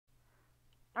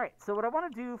All right, so what I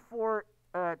want to do for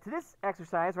to this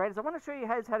exercise, right, is I want to show you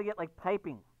guys how to get like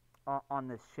piping on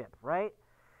this ship, right?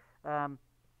 Um,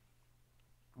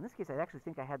 in this case, I actually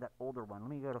think I had that older one. Let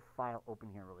me go to File, Open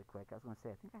here really quick. I was going to say,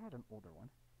 I think I had an older one.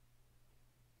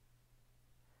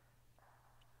 Sorry.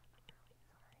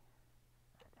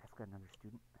 I had to ask another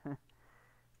student.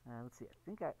 Let's see. I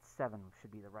think that 7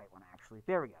 should be the right one, actually.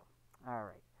 There we go. All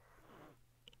right.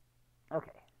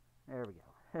 Okay. There we go.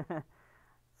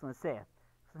 So let's say, I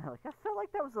felt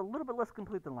like that was a little bit less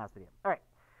complete than the last video. All right.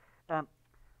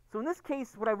 So in this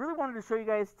case, what I really wanted to show you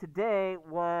guys today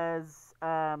was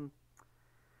how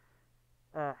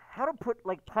to put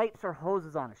like pipes or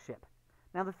hoses on a ship.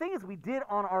 Now the thing is, we did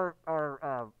on our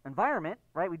environment,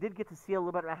 right? We did get to see a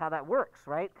little bit about how that works,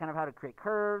 right? Kind of how to create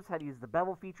curves, how to use the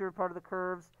bevel feature part of the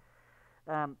curves,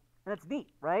 and it's neat,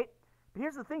 right? But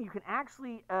here's the thing: you can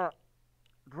actually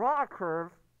draw a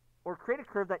curve or create a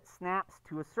curve that snaps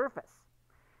to a surface,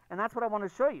 and that's what I want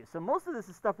to show you. So most of this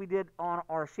is stuff we did on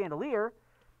our chandelier,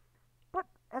 but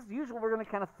as usual, we're going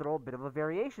to kind of throw a bit of a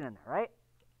variation in there, right?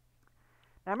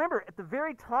 Now remember, at the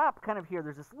very top kind of here,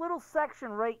 there's this little section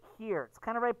right here. It's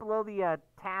kind of right below the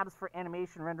tabs for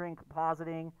animation, rendering,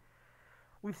 compositing.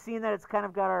 We've seen that it's kind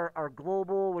of got our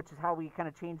global, which is how we kind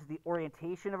of change the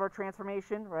orientation of our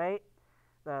transformation, right?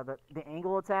 The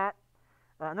angle it's at.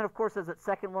 And then, of course, there's that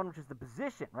second one, which is the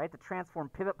position, right? The transform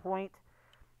pivot point.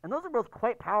 And those are both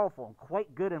quite powerful and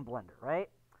quite good in Blender, right?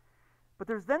 But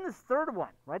there's then this third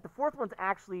one, right? The fourth one's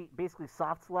actually basically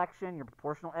soft selection, your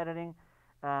proportional editing.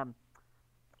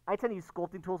 I tend to use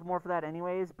sculpting tools more for that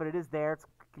anyways, but it is there. It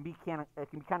can be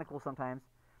kind of cool sometimes.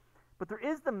 But there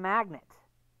is the magnet,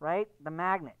 right? The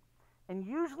magnet. And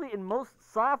usually in most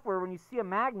software, when you see a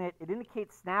magnet, it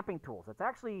indicates snapping tools. It's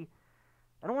actually,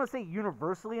 I don't want to say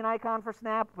universally an icon for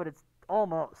snap, but it's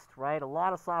almost, right? A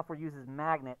lot of software uses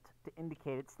magnet to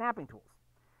indicate its snapping tools.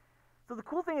 So the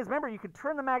cool thing is, remember, you can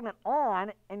turn the magnet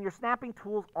on and your snapping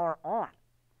tools are on.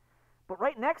 But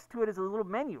right next to it is a little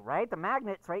menu, right? The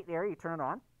magnet's right there. You turn it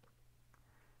on.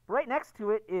 But right next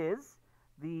to it is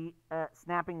the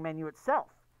snapping menu itself.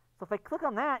 So if I click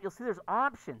on that, you'll see there's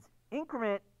options.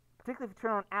 Increment, particularly if you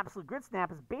turn on absolute grid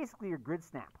snap, is basically your grid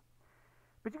snap.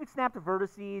 But you can snap to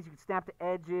vertices, you can snap to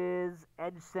edges,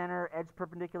 edge center, edge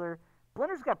perpendicular.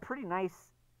 Blender's got pretty nice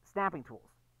snapping tools.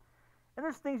 And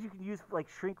there's things you can use like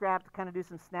shrink wrap to kind of do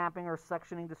some snapping or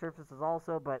suctioning to surfaces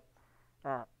also, but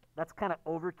that's kind of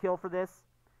overkill for this.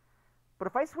 But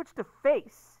if I switch to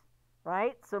face,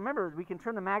 right? So remember, we can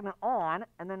turn the magnet on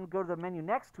and then go to the menu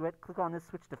next to it, click on this,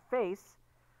 switch to face.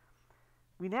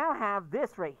 We now have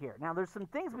this right here. Now there's some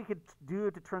things we could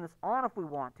do to turn this on if we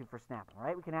want to for snapping,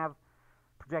 right? We can have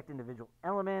project individual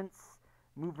elements,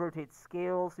 move, rotate,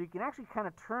 scale, so you can actually kind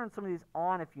of turn some of these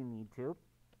on if you need to,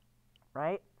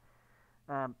 right?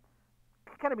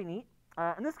 Kind of be neat.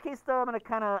 In this case, though, I'm going to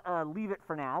kind of leave it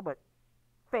for now, but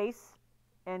face,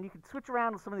 and you can switch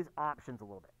around with some of these options a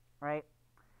little bit, right?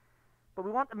 But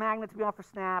we want the magnet to be on for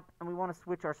snap, and we want to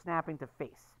switch our snapping to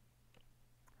face.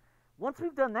 Once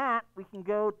we've done that, we can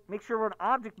go make sure we're in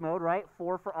object mode, right?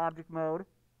 4 for object mode.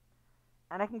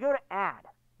 And I can go to add,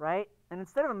 right? And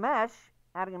instead of a mesh,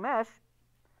 adding a mesh,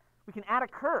 we can add a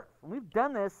curve. And we've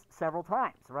done this several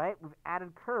times, right? We've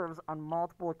added curves on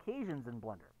multiple occasions in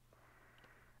Blender.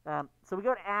 So we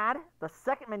go to add, the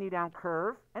second menu down,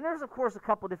 curve. And there's, of course, a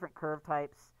couple different curve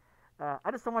types.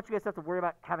 I just don't want you guys to have to worry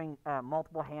about having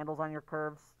multiple handles on your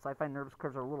curves. So I find NURBS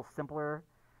curves are a little simpler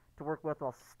to work with,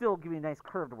 while still giving you a nice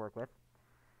curve to work with.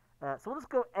 So we'll just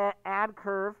go add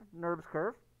curve, NURBS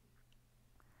curve.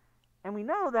 And we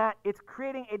know that it's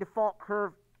creating a default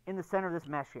curve in the center of this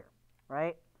mesh here,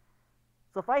 right?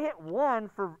 So if I hit 1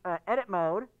 for edit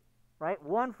mode, right,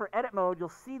 1 for edit mode, you'll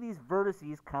see these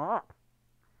vertices come up.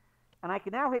 And I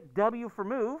can now hit W for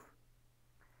move.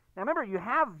 Now remember, you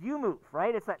have view move,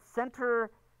 right? It's that center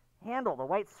handle, the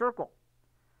white circle.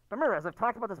 Remember, as I've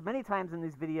talked about this many times in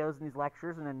these videos and these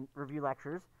lectures and in review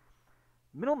lectures,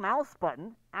 middle mouse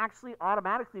button actually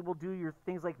automatically will do your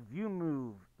things like view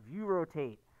move, view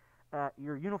rotate,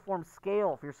 your uniform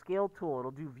scale for your scale tool.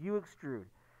 It'll do view extrude.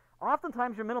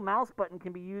 Oftentimes, your middle mouse button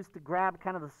can be used to grab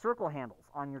kind of the circle handles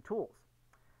on your tools.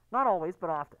 Not always, but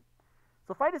often.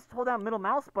 So if I just hold down middle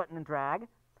mouse button and drag,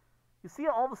 you see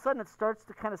all of a sudden it starts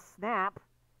to kind of snap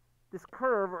this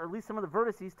curve, or at least some of the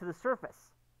vertices, to the surface.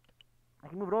 I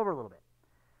can move it over a little bit.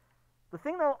 The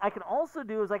thing, though, I can also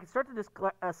do is I can start to just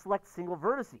select single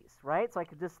vertices, right? So I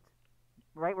could just,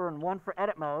 right, we're in 1 for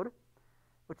edit mode,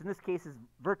 which in this case is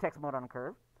vertex mode on a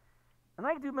curve. And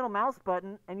then I can do middle mouse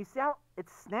button, and you see how it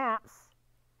snaps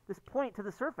this point to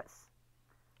the surface.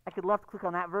 I could left click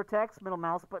on that vertex, middle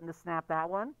mouse button to snap that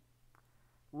one.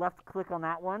 left click on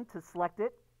that one to select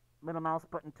it, middle mouse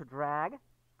button to drag. And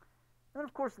then,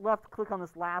 of course, left click on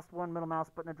this last one, middle mouse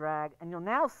button to drag. And you'll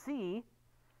now see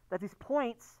that these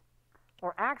points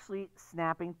are actually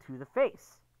snapping to the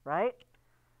face, right?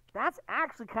 That's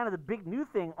actually kind of the big new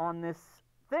thing on this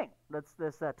thing. That's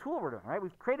this tool we're doing, right?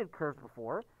 We've created curves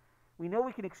before. We know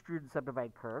we can extrude and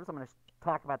subdivide curves. I'm going to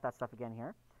talk about that stuff again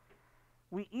here.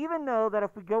 We even know that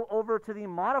if we go over to the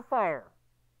modifier,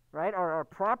 right, our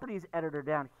properties editor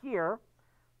down here,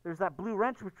 there's that blue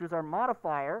wrench, which was our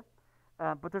modifier,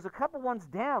 but there's a couple ones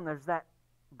down. There's that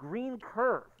green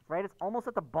curve, right? It's almost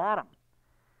at the bottom.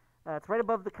 It's right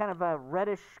above the kind of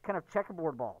reddish kind of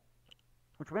checkerboard ball,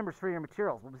 which remember is for your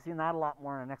materials. We'll be seeing that a lot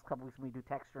more in the next couple weeks when we do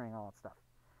texturing and all that stuff.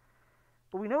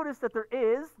 But we notice that there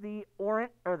is the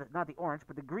orange, or not the orange,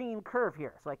 but the green curve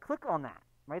here. So I click on that,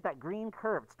 right? That green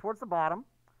curve. It's towards the bottom,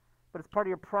 but it's part of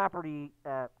your property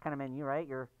kind of menu, right?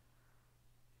 Your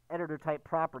editor type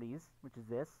properties, which is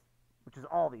this, which is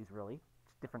all these really,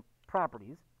 just different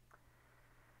properties.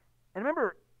 And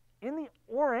remember, in the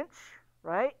orange,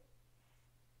 right,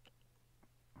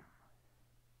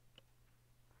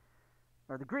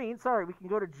 or the green, sorry, we can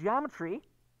go to geometry,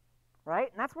 right?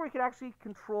 And that's where we could actually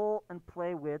control and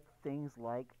play with things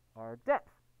like our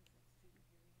depth.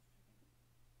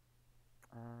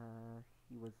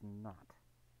 He was not.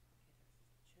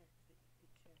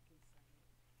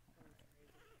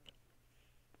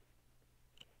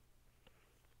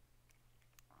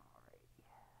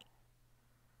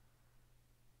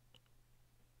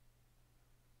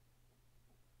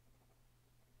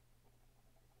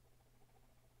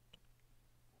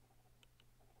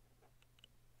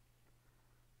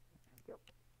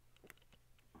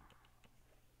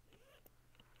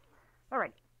 All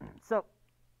right, so,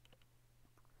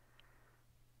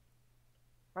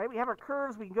 right, we have our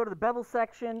curves. We can go to the bevel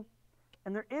section,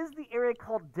 and there is the area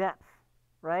called depth,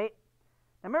 right?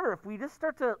 Now remember, if we just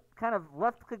start to kind of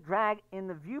left-click drag in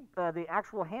the view, the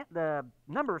actual the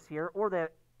numbers here, or the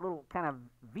little kind of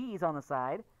V's on the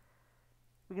side,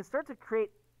 we can start to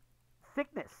create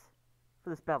thickness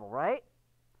for this bevel, right?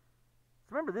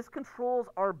 So remember, this controls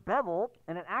our bevel,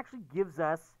 and it actually gives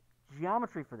us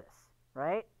geometry for this,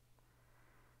 right?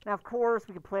 Now, of course,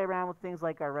 we can play around with things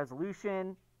like our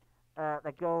resolution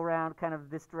that go around kind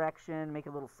of this direction, make it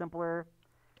a little simpler.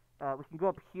 We can go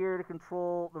up here to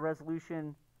control the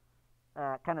resolution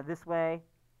kind of this way.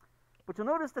 But you'll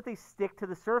notice that they stick to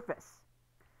the surface.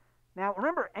 Now,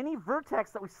 remember, any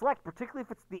vertex that we select, particularly if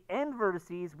it's the end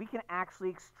vertices, we can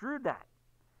actually extrude that.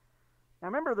 Now,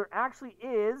 remember, there actually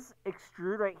is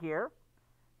extrude right here,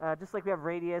 just like we have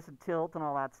radius and tilt and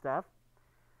all that stuff.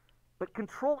 But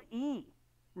Control E,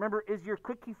 remember, is your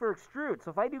quick key for extrude. So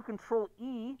if I do Control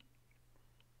E,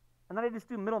 and then I just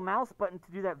do middle mouse button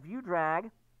to do that view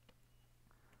drag,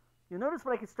 you'll notice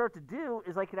what I could start to do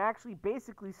is I could actually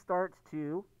basically start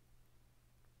to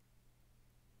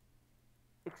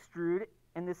extrude,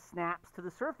 and this snaps to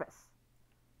the surface,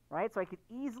 right? So I could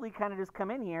easily kind of just come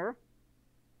in here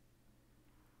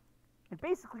and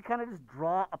basically kind of just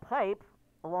draw a pipe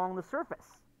along the surface,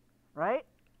 right?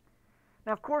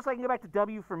 Now, of course, I can go back to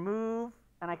W for move,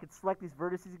 and I could select these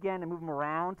vertices again and move them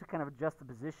around to kind of adjust the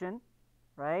position,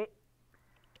 right?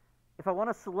 If I want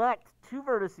to select two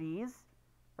vertices,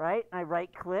 right, and I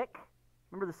right-click,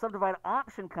 remember the subdivide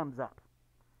option comes up.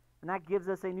 And that gives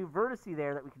us a new vertice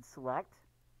there that we can select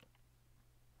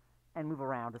and move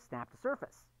around to snap to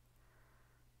surface.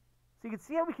 So you can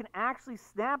see how we can actually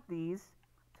snap these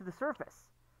to the surface.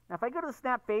 Now, if I go to the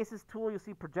Snap Faces tool, you'll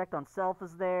see Project on Self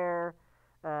is there.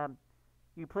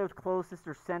 You play with closest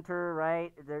or center,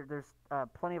 right? There's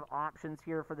plenty of options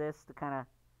here for this to kind of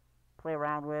play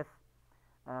around with.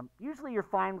 Usually you're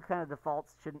fine with kind of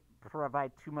defaults, shouldn't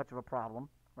provide too much of a problem,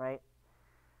 right?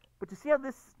 But you see how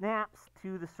this snaps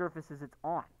to the surfaces it's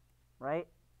on, right?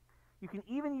 You can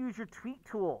even use your tweak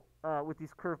tool with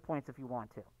these curve points if you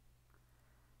want to.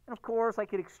 And of course, I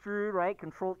could extrude, right?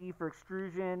 Control E for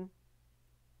extrusion.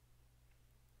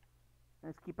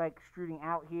 Let's keep extruding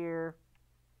out here.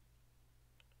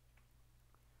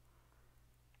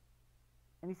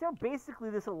 And you see how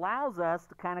basically this allows us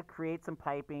to kind of create some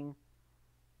piping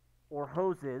or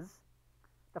hoses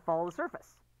that follow the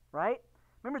surface, right?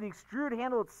 Remember, the extrude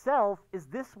handle itself is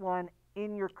this one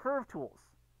in your curve tools,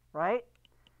 right?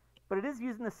 But it is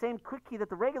using the same quick key that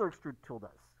the regular extrude tool does,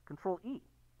 Control E. And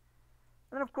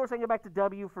then, of course, I can go back to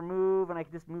W for move, and I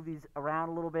can just move these around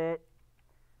a little bit.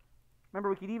 Remember,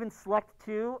 we could even select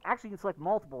two. Actually, you can select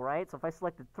multiple, right? So if I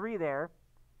selected 3 there,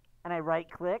 and I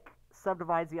right-click,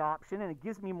 subdivides the option, and it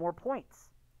gives me more points.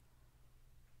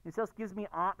 It just gives me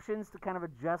options to kind of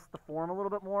adjust the form a little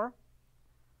bit more.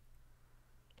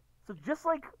 So just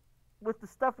like with the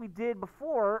stuff we did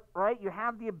before, right, you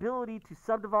have the ability to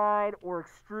subdivide or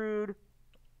extrude,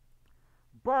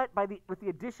 but with the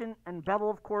addition, and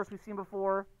bevel, of course, we've seen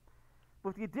before,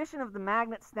 with the addition of the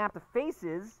magnet snap to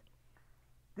faces,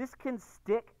 this can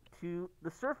stick to the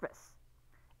surface.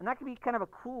 And that can be kind of a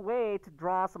cool way to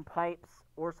draw some pipes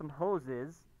or some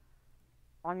hoses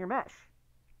on your mesh,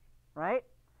 right?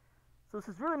 So this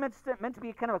is really meant to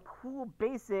be kind of a cool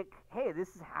basic, hey, this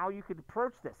is how you could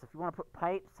approach this. If you want to put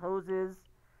pipes, hoses,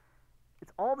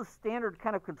 it's all the standard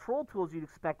kind of control tools you'd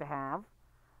expect to have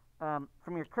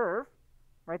from your curve,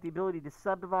 right? The ability to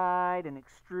subdivide and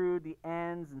extrude the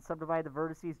ends and subdivide the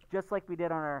vertices just like we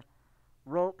did on our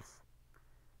ropes.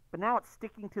 But now it's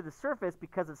sticking to the surface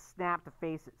because of snap to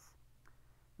faces.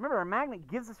 Remember, our magnet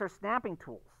gives us our snapping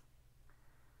tools.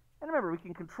 And remember, we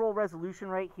can control resolution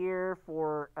right here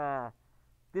for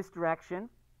this direction,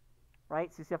 right?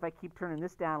 So you see if I keep turning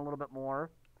this down a little bit more,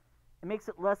 it makes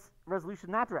it less resolution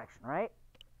in that direction, right?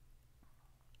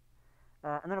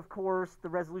 And then, of course, the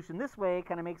resolution this way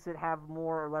kind of makes it have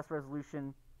more or less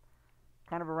resolution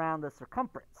kind of around the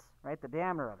circumference, right? The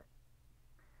diameter of it.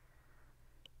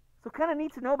 So kind of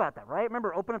neat to know about that, right?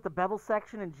 Remember, open up the bevel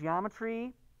section in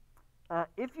geometry.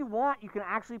 If you want, you can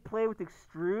actually play with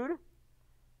extrude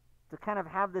to kind of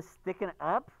have this thicken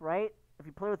up, right? If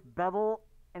you play with bevel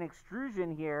and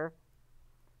extrusion here,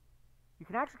 you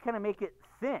can actually kind of make it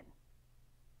thin,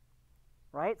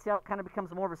 right? See how it kind of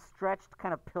becomes more of a stretched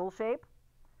kind of pill shape?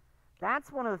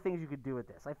 That's one of the things you could do with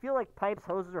this. I feel like pipes,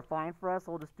 hoses are fine for us,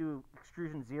 so we'll just do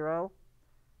extrusion 0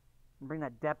 and bring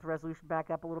that depth resolution back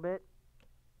up a little bit.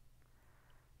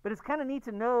 But it's kind of neat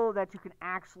to know that you can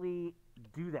actually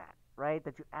do that, right?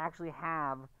 That you actually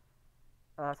have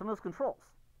some of those controls.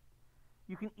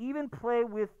 You can even play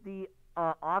with the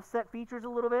offset features a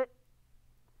little bit,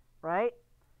 right?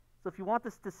 So if you want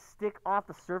this to stick off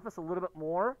the surface a little bit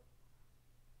more,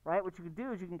 right, what you can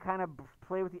do is you can kind of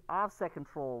play with the offset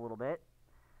control a little bit.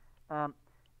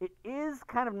 It is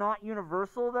kind of not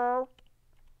universal, though,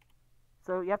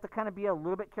 so you have to kind of be a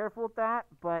little bit careful with that,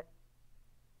 but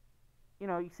you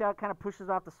know, you see how it kind of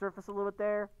pushes off the surface a little bit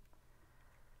there?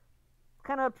 It's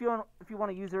kind of up to you if you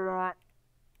want to use it or not.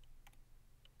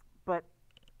 But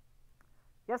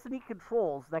you have some neat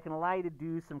controls that can allow you to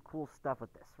do some cool stuff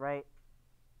with this, right?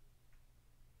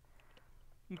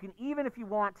 You can even, if you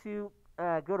want to,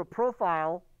 go to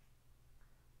Profile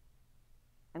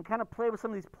and kind of play with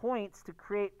some of these points to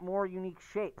create more unique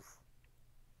shapes,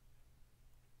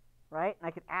 right? And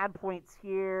I can add points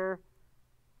here,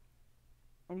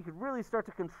 and you can really start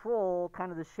to control kind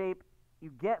of the shape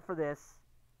you get for this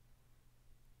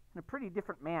in a pretty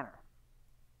different manner.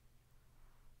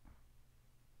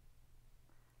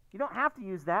 You don't have to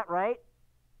use that, right?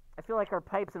 I feel like our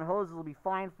pipes and hoses will be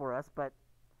fine for us, but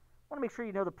I want to make sure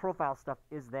you know the profile stuff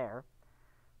is there.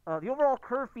 The overall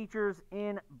curve features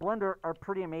in Blender are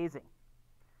pretty amazing,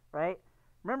 right?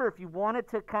 Remember, if you wanted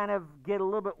to kind of get a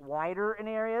little bit wider in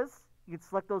areas, you can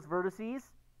select those vertices.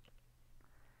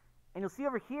 And you'll see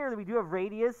over here that we do have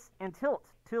radius and tilt.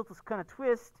 Tilt is kind of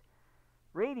twist.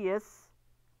 Radius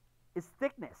is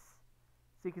thickness.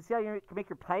 So you can see how you can make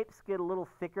your pipes get a little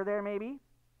thicker there maybe.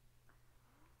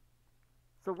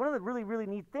 So one of the really, really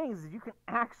neat things is you can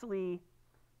actually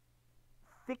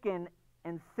thicken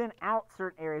and thin out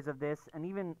certain areas of this and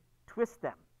even twist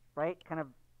them, right? Kind of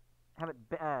have it,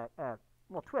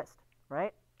 well, twist,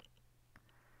 right?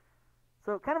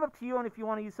 So kind of up to you on if you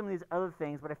want to use some of these other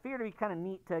things, but I figured it'd be kind of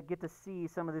neat to get to see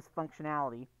some of this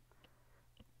functionality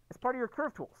as part of your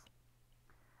curve tools.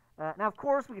 Now, of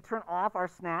course, we could turn off our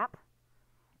snap,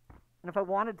 and if I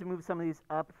wanted to move some of these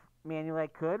up manually, I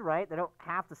could, right? They don't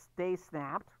have to stay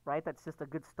snapped, right? That's just a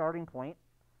good starting point.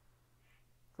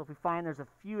 So if we find there's a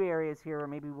few areas here where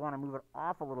maybe we want to move it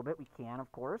off a little bit, we can,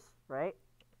 of course, right?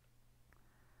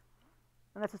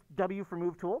 And that's just W for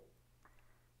Move Tool.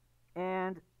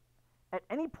 And at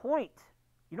any point,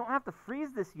 you don't have to freeze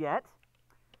this yet,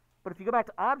 but if you go back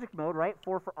to Object Mode, right,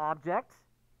 4 for Object,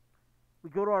 we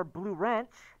go to our blue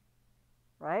wrench,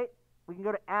 right? We can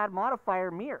go to Add Modifier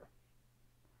Mirror.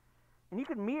 And you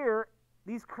can mirror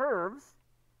these curves,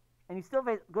 and you still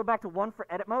go back to 1 for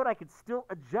Edit Mode, I could still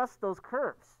adjust those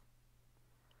curves.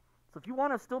 So if you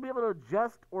want to still be able to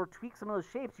adjust or tweak some of those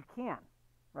shapes, you can,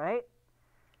 right?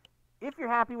 If you're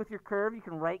happy with your curve, you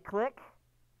can right-click,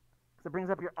 because it brings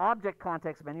up your Object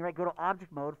Context menu, right? Go to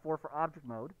Object Mode, 4 for Object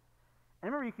Mode.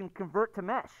 And remember, you can convert to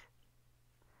mesh.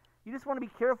 You just want to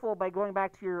be careful by going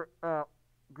back to your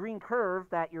green curve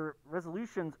that your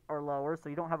resolutions are lower, so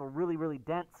you don't have a really, really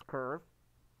dense curve,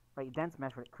 right? Dense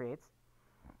mesh what it creates.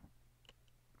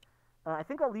 I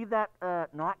think I'll leave that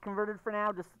not converted for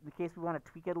now, just in case we want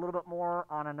to tweak it a little bit more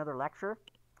on another lecture.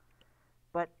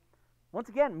 But once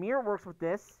again, mirror works with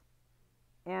this,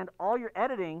 and all your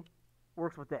editing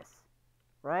works with this,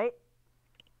 right?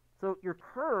 So your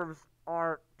curves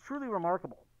are truly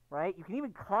remarkable, right? You can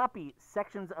even copy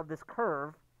sections of this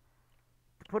curve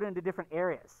to put into different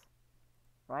areas,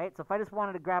 right? So if I just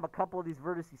wanted to grab a couple of these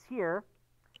vertices here,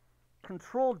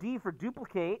 Control D for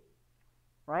duplicate,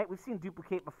 right? We've seen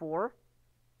duplicate before.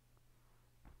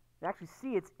 You actually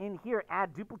see it's in here,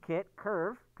 add duplicate,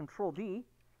 curve, Control D.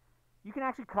 You can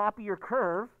actually copy your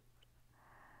curve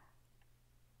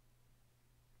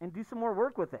and do some more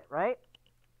work with it, right?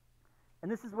 And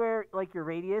this is where, like, your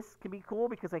radius can be cool,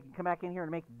 because I can come back in here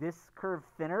and make this curve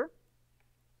thinner.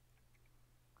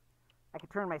 I can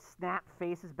turn my snap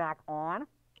faces back on.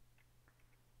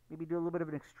 Maybe do a little bit of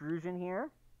an extrusion here.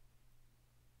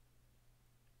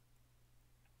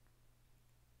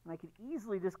 And I could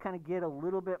easily just kind of get a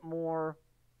little bit more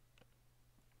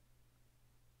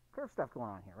curve stuff going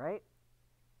on here, right?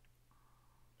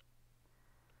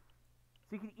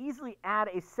 So you can easily add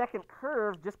a second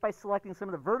curve just by selecting some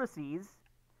of the vertices.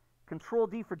 Control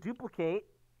D for duplicate,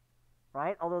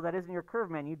 right? Although that isn't your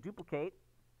curve menu, duplicate.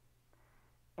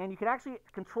 And you can actually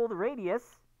control the radius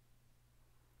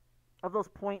of those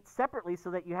points separately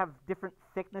so that you have different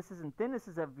thicknesses and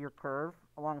thinnesses of your curve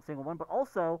along a single one, but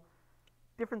also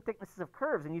different thicknesses of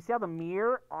curves. And you see how the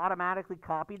mirror automatically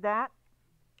copied that?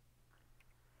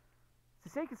 So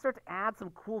say you can start to add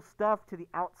some cool stuff to the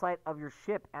outside of your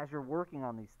ship as you're working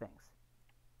on these things.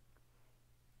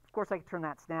 Of course, I can turn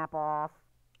that snap off.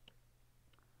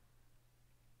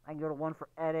 I can go to 1 for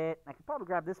edit. I can probably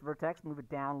grab this vertex, move it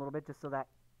down a little bit just so that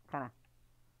kind of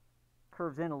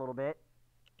curves in a little bit.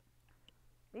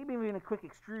 Maybe even a quick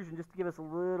extrusion just to give us a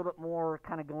little bit more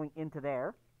kind of going into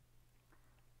there.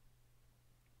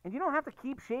 And you don't have to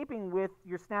keep shaping with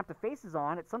your snap to faces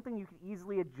on. It's something you can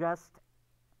easily adjust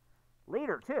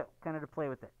later too, kind of to play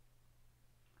with it.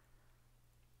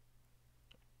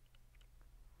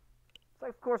 So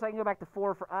of course I can go back to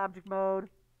 4 for object mode.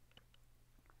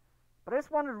 But I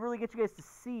just wanted to really get you guys to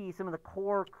see some of the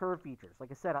core curve features.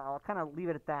 Like I said, I'll kind of leave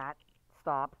it at that.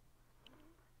 Stop.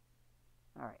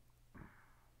 All right.